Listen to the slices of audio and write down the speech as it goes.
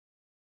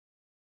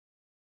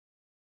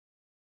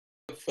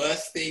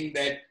first thing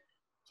that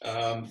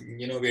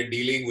we're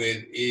dealing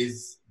with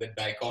is the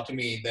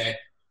dichotomy that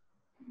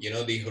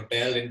the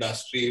hotel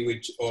industry,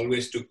 which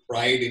always took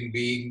pride in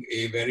being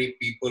a very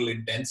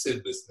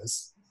people-intensive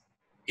business,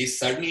 is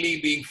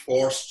suddenly being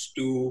forced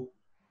to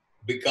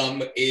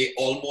become a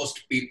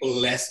almost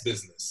people-less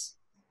business.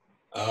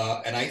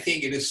 And I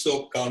think it is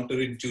so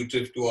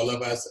counterintuitive to all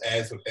of us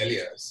as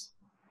hoteliers.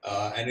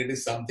 And it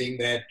is something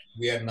that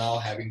we are now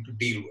having to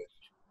deal with.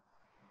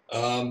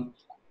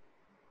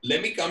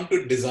 Let me come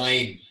to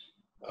design.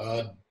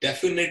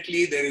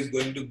 Definitely there is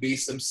going to be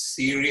some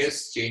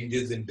serious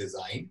changes in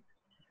design,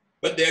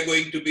 but they're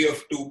going to be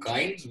of two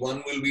kinds.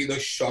 One will be the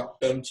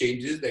short-term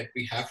changes that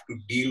we have to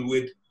deal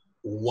with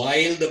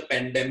while the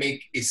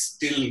pandemic is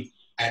still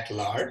at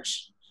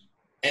large.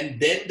 And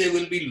then there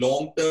will be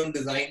long-term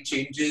design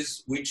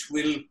changes, which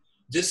will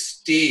just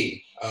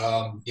stay,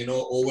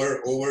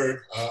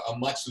 over a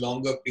much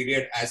longer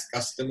period as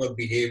customer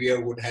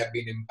behavior would have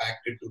been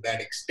impacted to that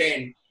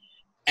extent.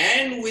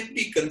 And with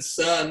the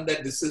concern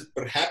that this is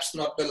perhaps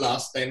not the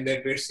last time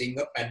that we're seeing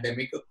a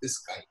pandemic of this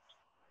kind.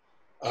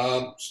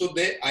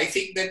 I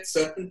think that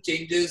certain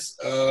changes,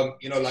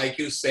 like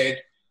you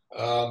said,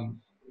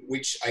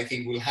 which I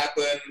think will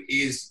happen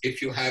is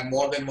if you have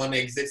more than one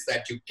exits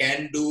that you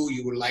can do,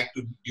 you would like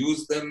to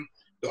use them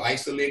to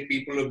isolate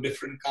people of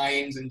different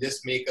kinds and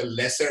just make a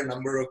lesser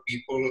number of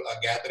people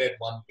gather at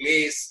one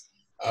place.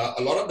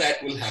 A lot of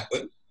that will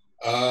happen.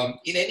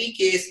 In any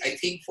case, I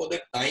think for the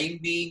time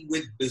being,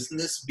 with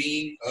business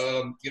being,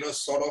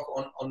 sort of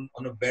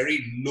on a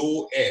very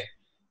low ebb,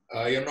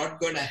 you're not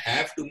going to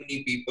have too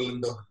many people in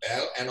the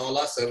hotel, and all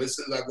our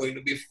services are going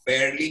to be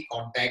fairly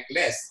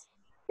contactless.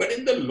 But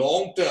in the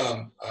long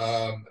term,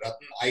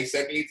 Ratan, I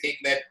certainly think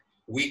that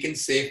we can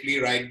safely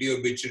write the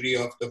obituary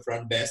of the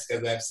front desk,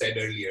 as I've said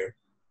earlier.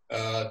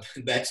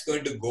 That's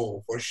going to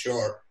go for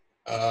sure.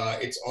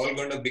 It's all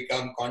going to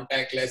become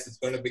contactless. It's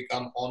going to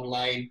become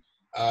online.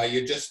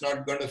 You're just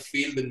not going to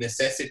feel the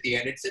necessity.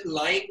 And it's in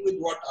line with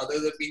what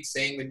others have been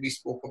saying when we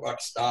spoke about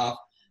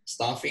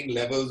staffing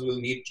levels will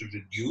need to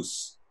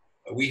reduce.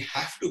 We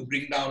have to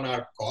bring down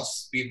our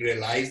costs. We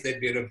realize that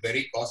we're a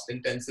very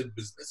cost-intensive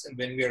business, and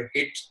when we are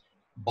hit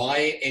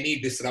by any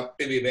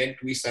disruptive event,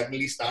 we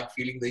suddenly start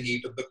feeling the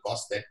heat of the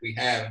cost that we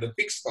have, the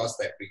fixed cost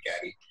that we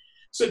carry.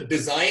 So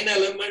design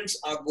elements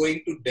are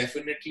going to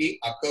definitely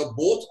occur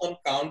both on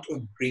count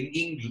of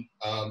bringing,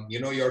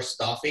 your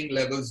staffing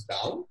levels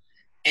down,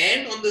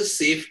 and on the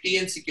safety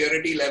and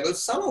security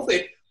levels. Some of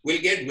it will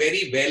get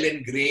very well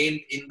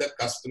ingrained in the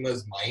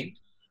customer's mind.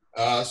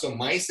 So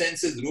my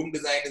sense is room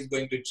design is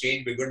going to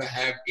change. We're going to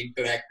have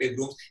interactive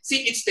rooms.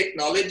 See, it's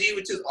technology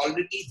which is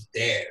already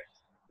there.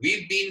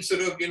 We've been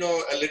sort of,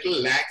 a little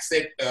lax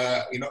at,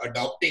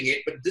 adopting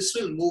it, but this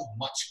will move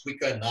much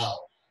quicker now.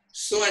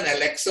 So an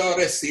Alexa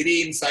or a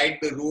Siri inside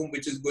the room,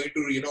 which is going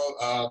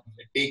to,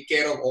 take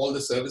care of all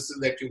the services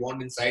that you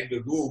want inside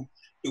the room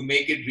to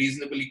make it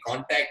reasonably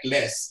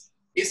contactless,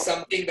 is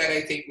something that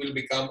I think will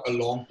become a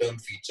long-term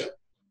feature.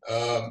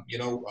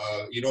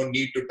 You don't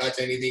need to touch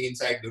anything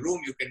inside the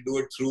room. You can do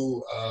it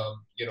through,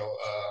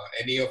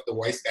 any of the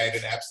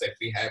voice-guided apps that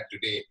we have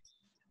today.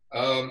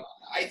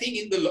 I think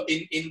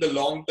in the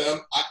long term,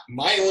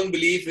 my own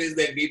belief is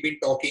that we've been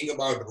talking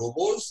about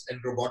robots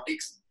and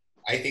robotics.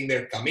 I think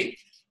they're coming.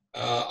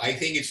 I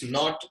think it's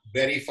not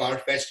very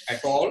far-fetched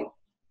at all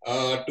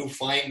to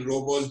find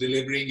robots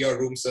delivering your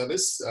room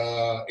service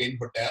in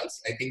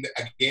hotels. I think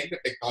that, again, the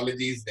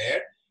technology is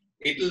there.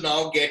 It will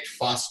now get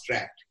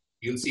fast-tracked.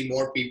 You'll see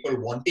more people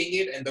wanting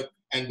it,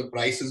 and the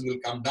prices will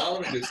come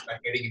down and will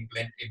start getting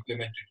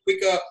implemented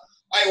quicker.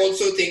 I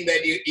also think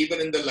that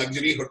even in the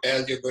luxury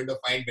hotels, you're going to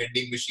find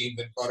vending machines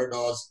and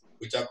corridors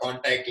which are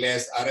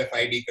contactless,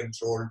 RFID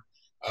controlled.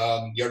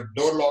 Your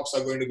door locks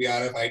are going to be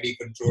RFID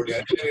controlled. Your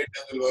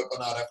elevators will work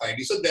on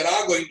RFID. So there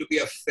are going to be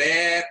a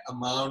fair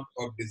amount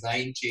of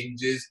design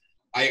changes.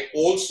 I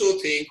also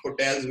think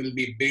hotels will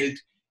be built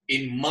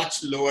in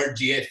much lower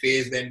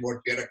GFAs than what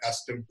we're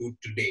accustomed to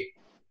today.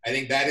 I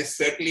think that is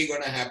certainly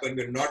going to happen.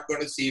 We're not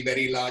going to see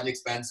very large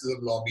expanses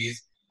of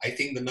lobbies. I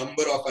think the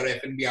number of our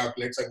F&B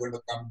outlets are going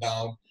to come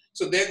down.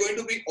 So there are going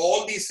to be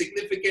all these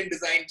significant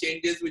design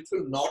changes, which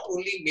will not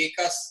only make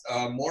us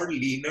more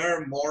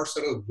leaner, more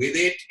sort of with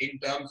it in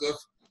terms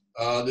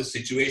of the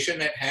situation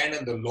at hand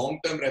and the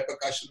long-term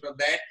repercussion of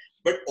that,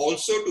 but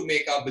also to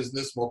make our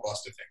business more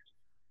cost-effective.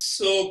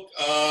 So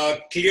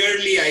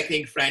clearly, I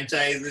think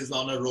franchise is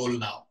on a roll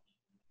now.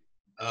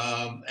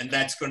 And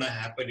that's going to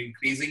happen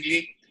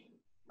increasingly.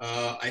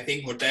 I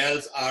think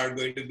hotels are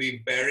going to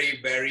be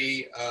very,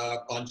 very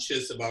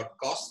conscious about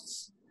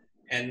costs,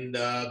 and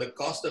the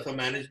cost of a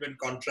management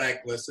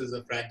contract versus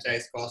a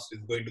franchise cost is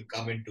going to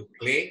come into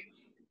play.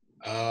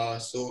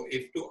 So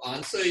if to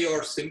answer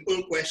your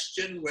simple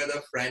question,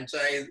 whether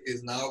franchise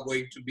is now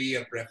going to be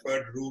a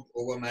preferred route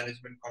over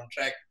management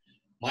contract,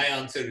 my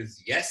answer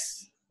is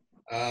yes.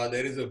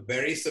 There is a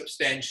very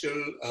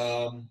substantial,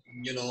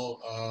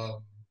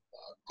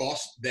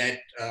 cost that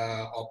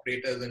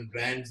operators and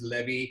brands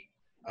levy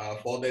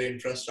for their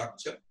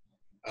infrastructure.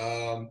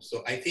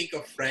 So I think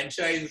a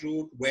franchise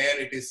route where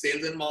it is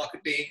sales and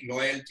marketing,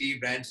 loyalty,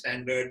 brand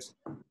standards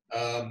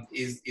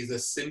is a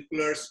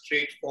simpler,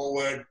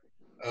 straightforward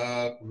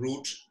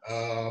route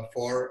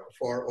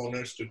for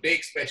owners to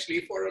take,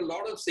 especially for a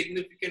lot of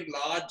significant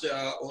large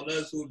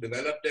owners who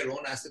develop their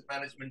own asset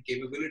management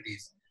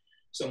capabilities.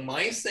 So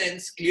my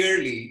sense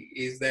clearly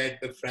is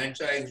that the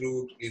franchise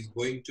route is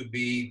going to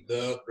be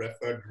the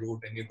preferred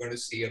route, and you're going to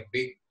see a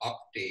big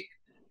uptake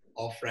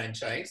of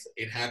franchise.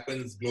 It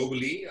happens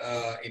globally.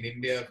 In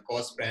India, of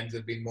course, brands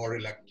have been more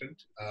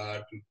reluctant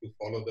to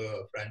follow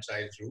the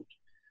franchise route.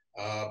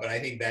 But I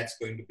think that's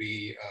going to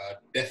be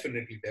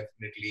definitely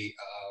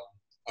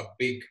a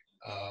big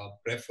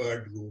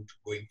preferred route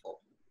going forward.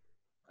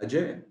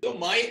 Ajay?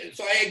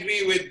 So I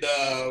agree with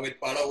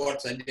part of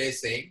what Sanjay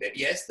is saying, that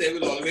yes, there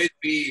will always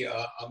be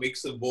a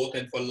mix of both,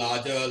 and for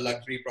larger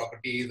luxury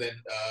properties, and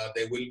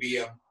there will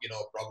be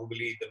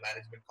probably the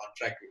management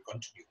contract will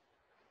continue.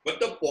 But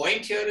the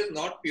point here is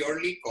not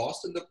purely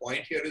cost, and the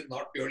point here is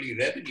not purely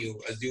revenue,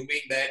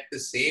 assuming that the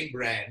same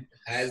brand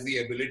has the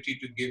ability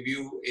to give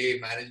you a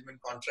management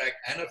contract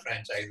and a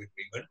franchise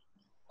agreement.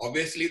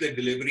 Obviously, the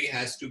delivery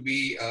has to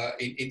be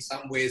in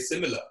some ways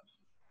similar.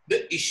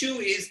 The issue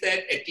is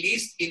that at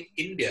least in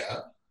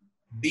India,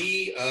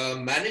 the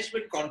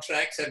management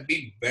contracts have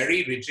been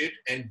very rigid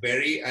and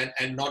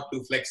and not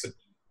too flexible.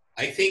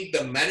 I think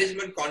the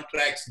management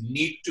contracts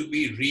need to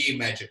be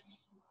reimagined.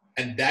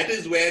 And that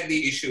is where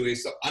the issue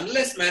is. So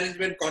unless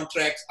management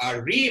contracts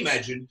are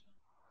reimagined,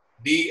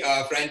 the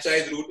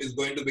franchise route is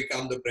going to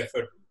become the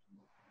preferred route.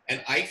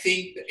 And I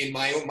think in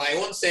my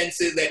own sense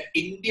is that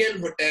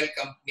Indian hotel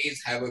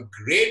companies have a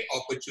great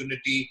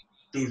opportunity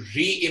to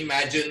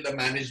reimagine the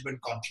management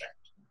contract.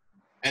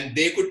 And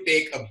they could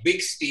take a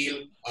big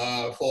steal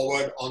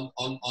forward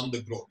on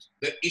the growth.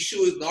 The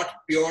issue is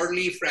not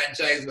purely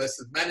franchise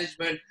versus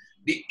management.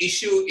 The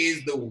issue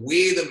is the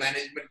way the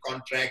management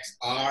contracts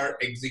are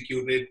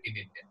executed in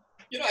India.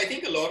 I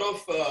think a lot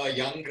of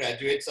young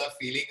graduates are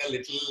feeling a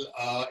little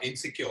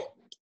insecure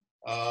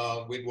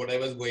with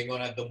whatever's going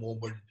on at the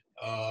moment.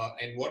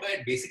 And what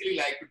I'd basically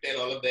like to tell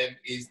all of them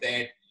is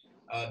that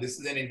this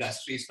is an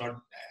industry,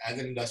 as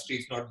an industry,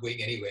 it's not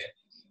going anywhere.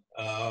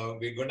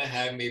 We're going to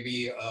have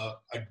maybe a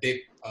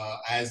dip,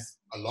 as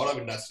a lot of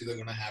industries are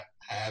going to have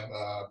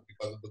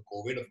because of the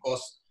COVID. Of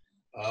course,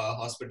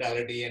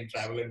 hospitality and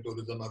travel and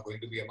tourism are going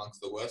to be amongst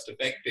the worst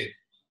affected.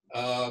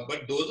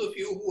 But those of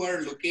you who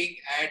are looking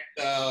at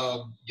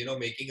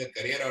making a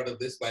career out of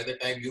this, by the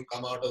time you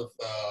come out of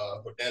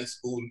hotel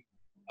school,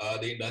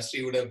 the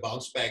industry would have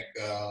bounced back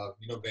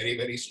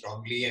very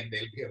strongly, and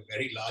there'll be a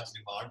very large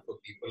demand for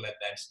people at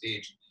that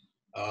stage.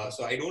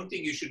 So I don't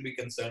think you should be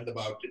concerned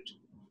about it.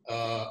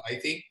 I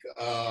think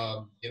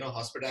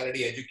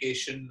hospitality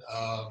education,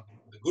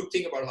 the good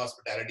thing about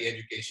hospitality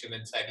education,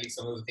 and sadly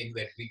some of the things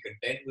that we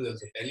contend with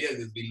as hoteliers,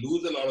 is we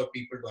lose a lot of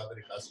people to other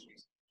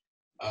industries.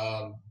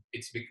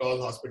 It's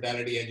because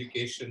hospitality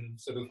education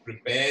sort of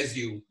prepares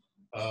you,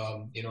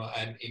 and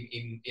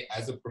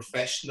as a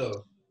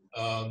professional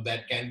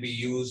that can be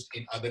used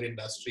in other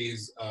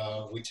industries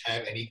which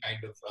have any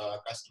kind of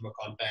customer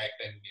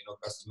contact and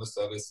customer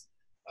service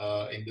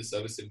in the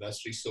service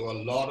industry. So a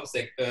lot of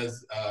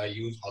sectors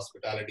use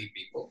hospitality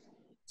people.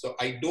 So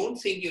I don't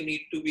think you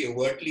need to be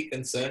overtly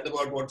concerned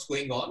about what's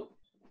going on.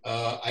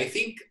 I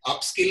think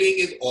upskilling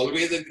is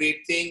always a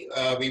great thing.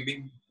 We've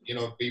been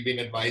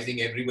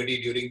advising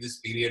everybody during this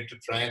period to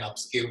try and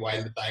upskill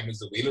while the time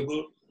is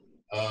available.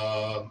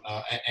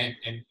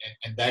 And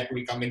that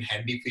will come in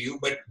handy for you.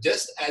 But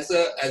just as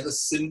a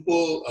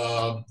simple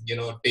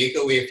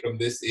takeaway from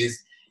this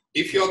is,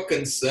 if you're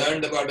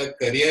concerned about a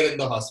career in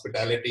the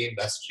hospitality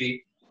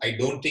industry, I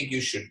don't think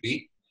you should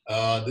be.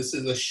 This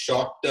is a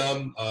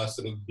short-term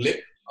sort of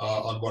blip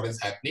on what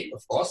is happening.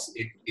 Of course,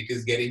 it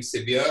is getting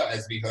severe,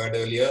 as we heard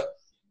earlier.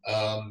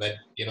 That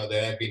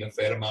there have been a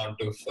fair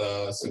amount of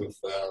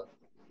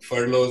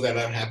furloughs that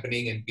are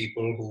happening, and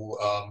people who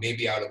may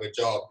be out of a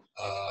job,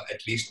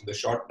 at least in the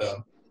short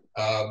term.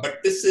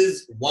 But this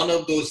is one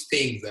of those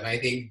things, and I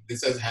think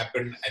this has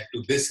happened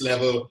to this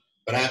level,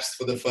 perhaps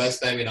for the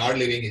first time in our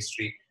living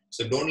history.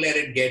 So don't let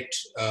it get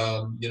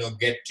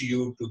to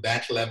you to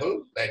that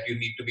level that you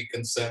need to be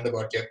concerned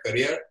about your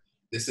career.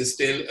 This is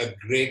still a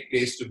great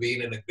place to be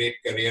in and a great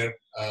career,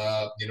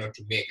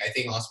 to make. I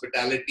think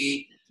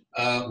hospitality,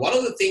 one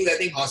of the things I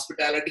think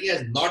hospitality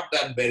has not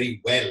done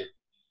very well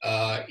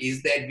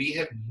is that we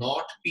have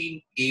not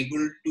been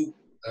able to,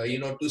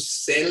 to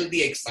sell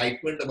the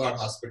excitement about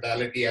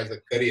hospitality as a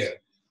career.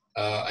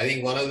 I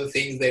think one of the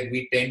things that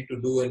we tend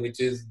to do, and which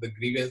is the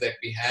grievance that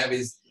we have,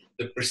 is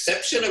the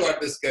perception about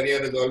this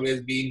career has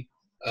always been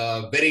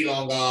very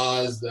long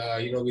hours,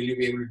 will you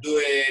be able to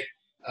do it?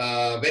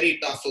 Very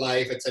tough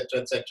life,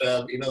 etc.,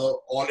 etc.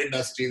 All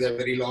industries are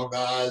very long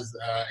hours.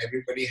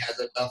 Everybody has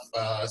a tough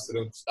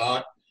sort of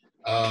start.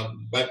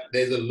 But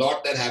there's a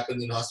lot that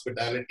happens in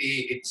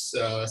hospitality. It's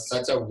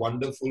such a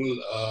wonderful,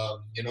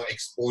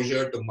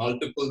 exposure to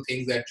multiple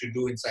things that you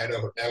do inside a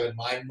hotel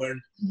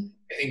environment.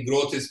 I think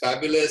growth is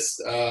fabulous.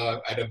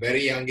 At a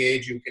very young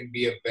age, you can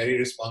be a very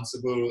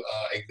responsible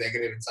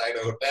executive inside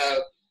a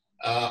hotel.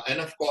 And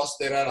of course,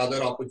 there are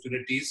other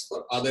opportunities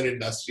for other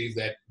industries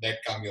that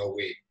come your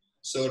way.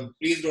 So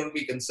please don't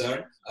be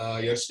concerned.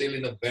 You're still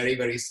in a very,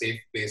 very safe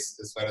place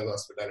as far as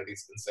hospitality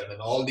is concerned.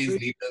 And all these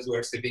leaders who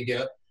are sitting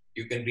here,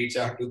 you can reach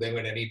out to them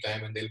at any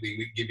time and they'll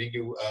be giving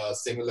you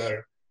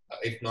similar,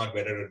 if not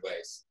better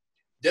advice.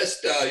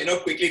 Just,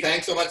 quickly,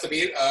 thanks so much,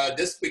 Samir.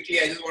 Just quickly,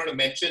 I just want to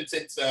mention,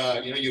 since,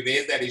 you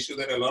raised that issue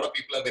that a lot of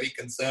people are very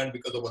concerned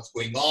because of what's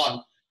going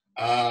on.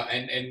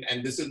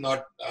 And this is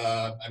not,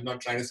 I'm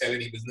not trying to sell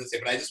any business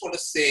here, but I just want to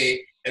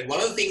say that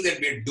one of the things that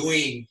we're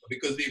doing,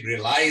 because we've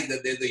realized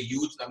that there's a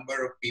huge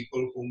number of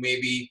people who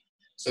may be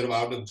sort of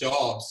out of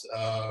jobs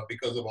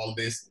because of all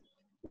this,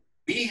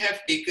 we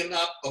have taken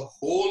up a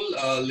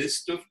whole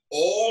list of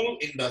all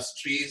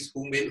industries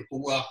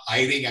who are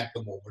hiring at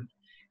the moment.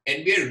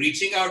 And we are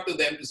reaching out to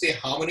them to say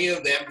how many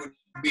of them would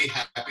be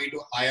happy to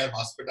hire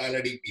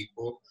hospitality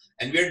people.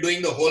 And we're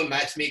doing the whole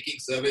matchmaking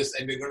service,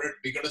 and we're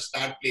going to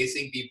start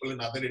placing people in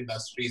other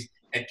industries,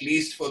 at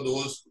least for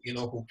those,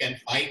 who can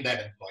find that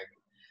employment.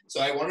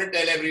 So I want to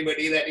tell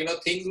everybody that,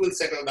 things will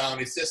settle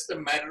down. It's just a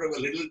matter of a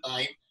little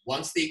time.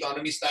 Once the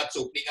economy starts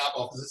opening up,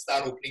 offices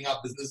start opening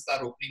up, businesses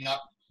start opening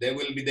up, there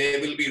will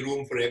be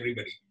room for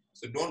everybody.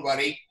 So don't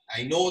worry.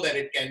 I know that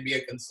it can be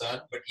a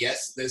concern, but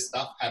yes, there's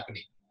stuff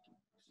happening.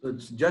 So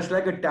it's just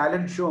like a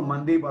talent show.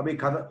 Mandeep,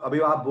 अभी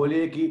आप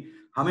बोलिए कि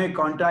हमें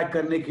contact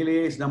करने के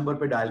लिए इस number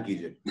पे dial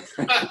कीजिए.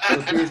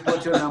 So please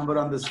put your number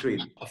on the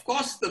screen. Of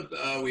course,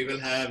 we will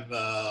have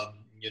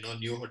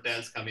new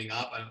hotels coming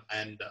up,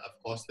 and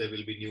of course there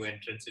will be new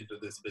entrants into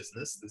this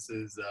business. This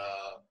is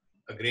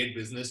a great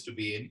business to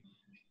be in,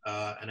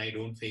 and I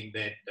don't think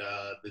that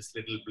this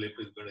little blip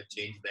is going to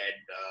change that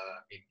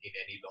in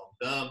any long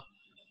term.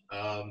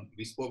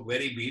 We spoke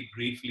very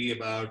briefly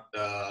about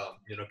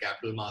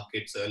capital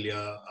markets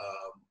earlier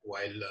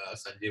while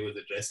Sanjay was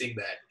addressing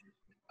that.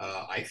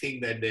 I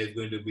think that there's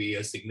going to be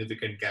a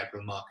significant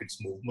capital markets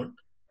movement.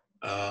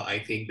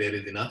 I think there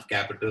is enough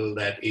capital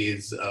that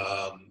is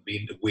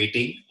been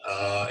waiting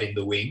in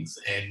the wings,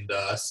 and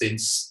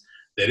since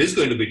there is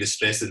going to be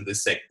distress in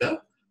this sector,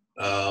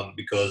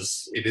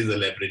 because it is a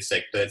leveraged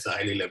sector, it's a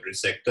highly leveraged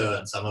sector,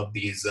 and some of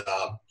these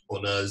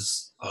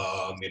owners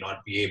may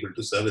not be able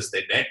to service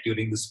their debt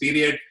during this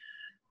period.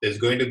 There's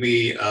going to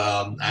be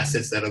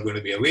assets that are going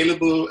to be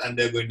available, and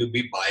there are going to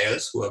be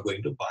buyers who are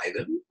going to buy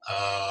them.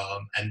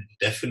 And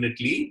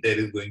definitely there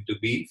is going to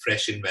be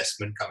fresh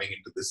investment coming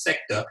into this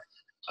sector,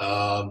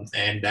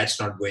 and that's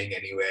not going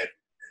anywhere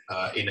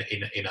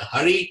in a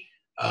hurry.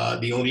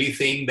 The only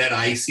thing that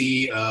I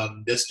see,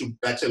 just to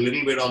touch a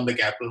little bit on the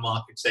capital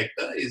market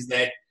sector, is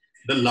that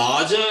the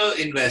larger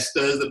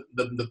investors,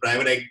 the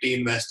private equity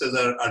investors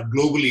are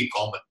globally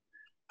common.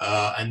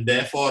 And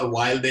therefore,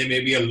 while there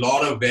may be a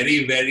lot of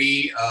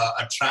very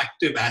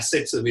attractive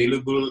assets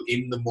available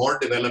in the more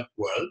developed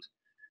world,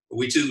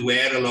 which is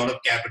where a lot of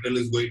capital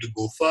is going to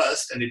go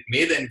first, and it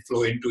may then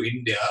flow into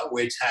India,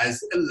 which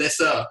has a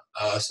lesser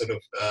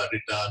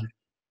return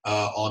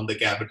on the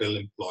capital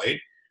employed.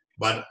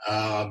 But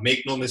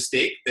make no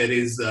mistake,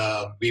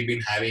 we've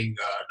been having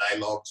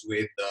dialogues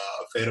with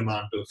a fair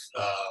amount of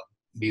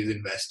these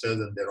investors,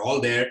 and they're all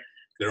there.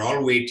 They're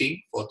all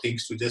waiting for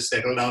things to just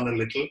settle down a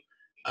little.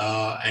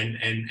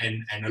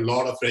 And a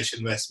lot of fresh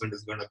investment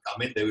is going to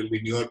come in. There will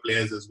be newer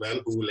players as well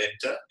who will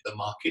enter the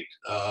market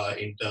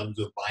in terms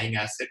of buying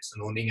assets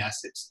and owning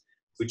assets,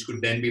 which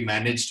could then be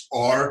managed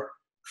or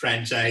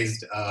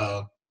franchised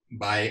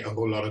by a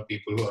whole lot of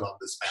people who are on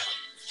this panel.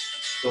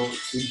 So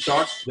in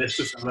short, just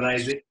to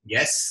summarize it,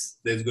 yes,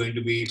 there's going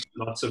to be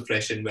lots of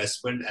fresh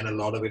investment and a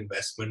lot of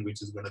investment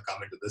which is going to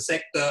come into the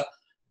sector.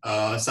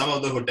 Some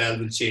of the hotels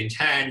will change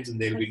hands and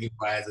there will be new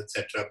buyers,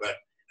 etc. But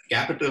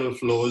capital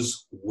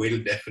flows will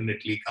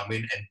definitely come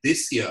in. And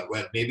this year,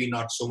 well, maybe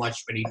not so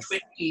much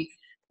 2020,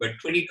 but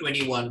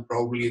 2021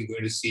 probably is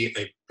going to see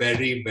a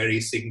very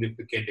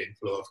significant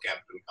inflow of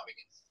capital coming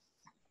in.